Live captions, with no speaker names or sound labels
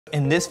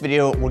In this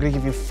video, we're gonna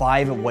give you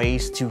 5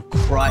 ways to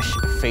crush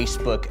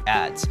Facebook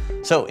ads.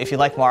 So if you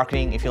like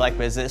marketing, if you like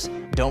business,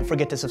 don't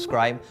forget to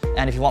subscribe.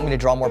 And if you want me to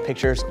draw more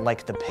pictures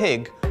like the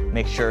pig,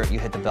 make sure you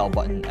hit the bell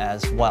button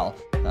as well.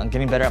 I'm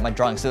getting better at my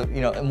drawing. So,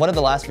 in one of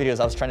the last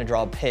videos, I was trying to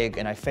draw a pig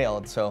and I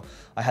failed. So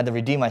I had to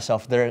redeem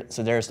myself there.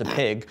 So there's the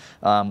pig.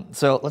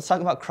 So let's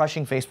talk about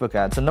crushing Facebook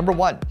ads. So number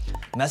 1,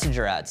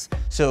 messenger ads.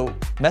 So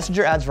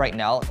messenger ads right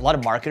now, a lot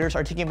of marketers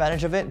are taking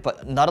advantage of it,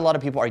 but not a lot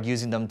of people are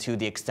using them to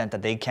the extent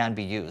that they can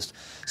be used.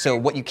 So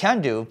what you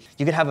can do,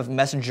 you can have a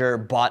messenger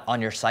bot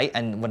on your site,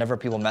 and whenever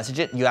people message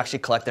it, you actually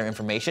collect their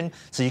information.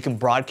 So you can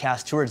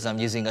broadcast towards them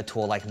using a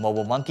tool like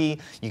Mobile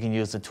Monkey. You can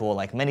use a tool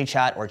like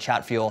ManyChat or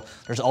Chatfuel.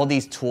 There's all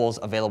these tools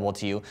available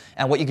to you.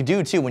 And what you can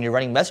do too when you're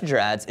running messenger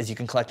ads is you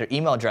can collect their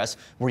email address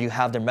where you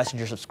have their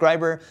messenger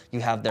subscriber,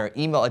 you have their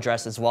email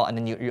address as well, and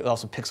then you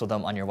also pixel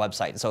them on your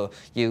website. So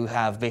you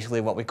have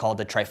basically what we call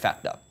the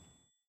trifecta.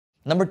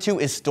 Number 2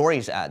 is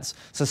stories ads.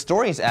 So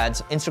stories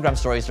ads, Instagram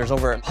stories, there's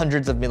over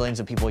hundreds of millions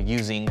of people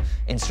using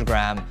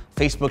Instagram.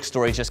 Facebook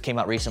stories just came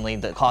out recently.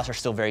 The costs are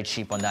still very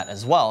cheap on that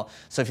as well.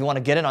 So if you want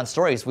to get in on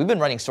stories, we've been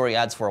running story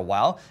ads for a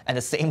while, and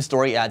the same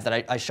story ads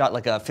that I shot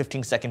like a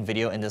 15-second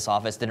video in this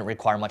office, didn't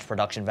require much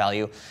production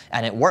value,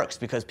 and it works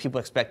because people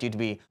expect you to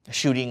be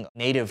shooting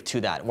native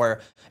to that,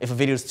 where if a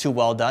video is too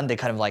well done, they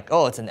kind of like,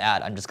 oh, it's an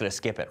ad, I'm just gonna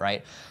skip it,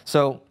 right?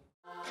 So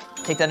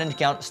take that into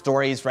account.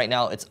 Stories right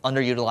now, it's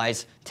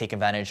underutilized. Take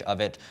advantage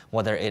of it,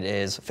 whether it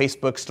is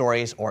Facebook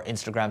stories or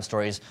Instagram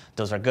stories.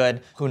 Those are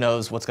good. Who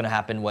knows what's going to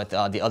happen with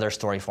the other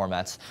story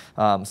formats.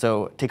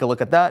 So take a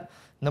look at that.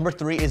 Number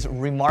 3 is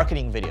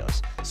remarketing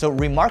videos. So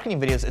remarketing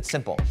videos, it's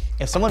simple.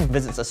 If someone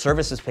visits a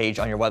services page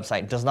on your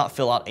website, does not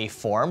fill out a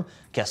form,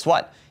 guess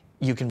what?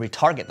 You can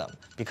retarget them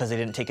because they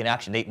didn't take an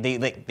action.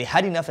 They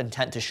had enough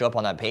intent to show up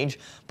on that page,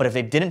 but if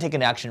they didn't take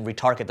an action,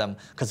 retarget them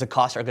because the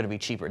costs are gonna be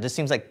cheaper. This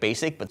seems like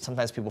basic, but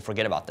sometimes people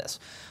forget about this.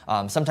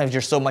 Sometimes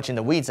you're so much in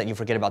the weeds that you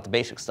forget about the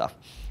basic stuff.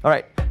 All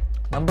right,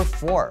 number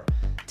 4,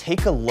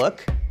 take a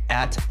look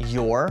at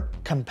your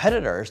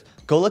competitors.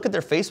 Go look at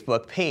their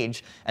Facebook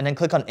page and then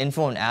click on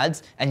info and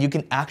ads, and you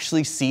can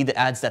actually see the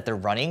ads that they're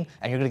running,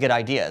 and you're gonna get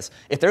ideas.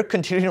 If they're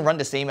continuing to run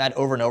the same ad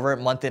over and over,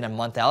 month in and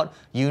month out,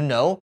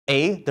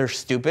 A, they're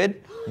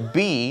stupid,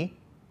 B,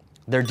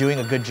 they're doing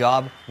a good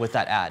job with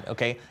that ad,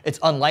 okay? It's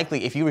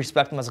unlikely, if you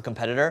respect them as a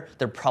competitor,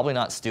 they're probably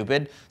not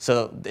stupid,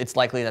 so it's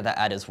likely that that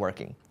ad is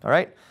working, all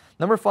right?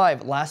 Number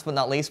 5, last but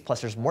not least,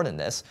 plus there's more than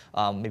this,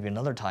 maybe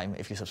another time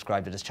if you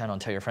subscribe to this channel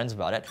and tell your friends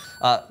about it,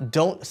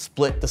 don't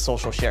split the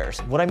social shares.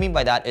 What I mean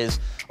by that is,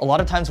 a lot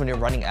of times when you're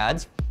running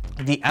ads,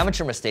 the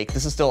amateur mistake,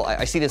 this is still,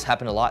 I see this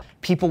happen a lot.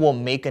 People will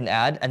make an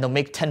ad and they'll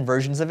make 10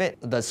 versions of it.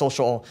 The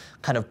social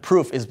kind of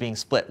proof is being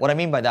split. What I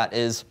mean by that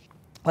is,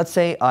 let's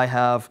say I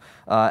have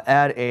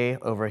ad A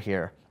over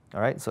here, all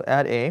right? So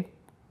ad A,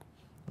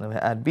 then we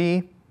have ad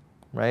B,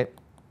 right?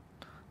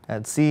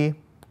 Ad C,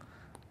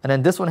 and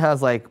then this one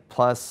has like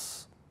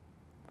plus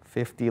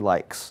 50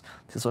 likes.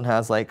 This one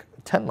has like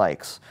 10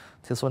 likes.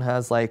 This one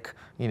has like,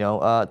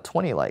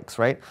 20 likes,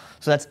 right?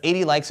 So that's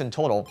 80 likes in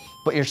total,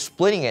 but you're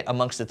splitting it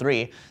amongst the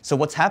 3. So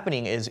what's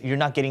happening is you're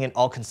not getting it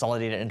all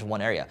consolidated into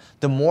one area.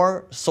 The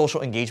more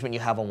social engagement you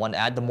have on one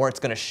ad, the more it's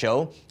gonna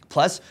show.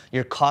 Plus,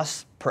 your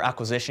costs per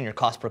acquisition, your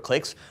cost per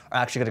clicks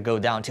are actually gonna go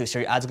down too, so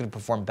your ads are gonna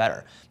perform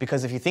better.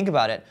 Because if you think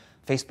about it,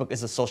 Facebook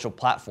is a social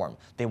platform.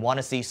 They want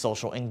to see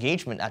social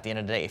engagement at the end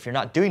of the day. If you're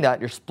not doing that,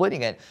 you're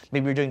splitting it.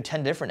 Maybe you're doing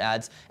 10 different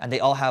ads and they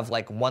all have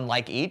like 1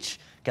 like each.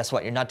 Guess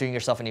what? You're not doing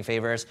yourself any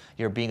favors.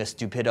 You're being a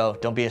stupido.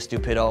 Don't be a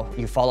stupido.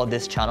 You follow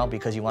this channel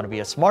because you want to be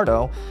a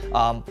smarto.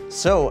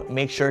 So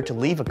make sure to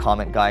leave a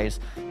comment,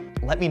 guys.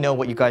 Let me know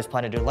what you guys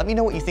plan to do. Let me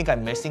know what you think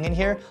I'm missing in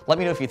here. Let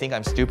me know if you think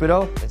I'm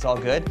stupido. It's all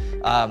good.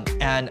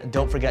 And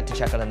don't forget to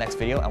check out the next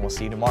video, and we'll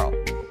see you tomorrow.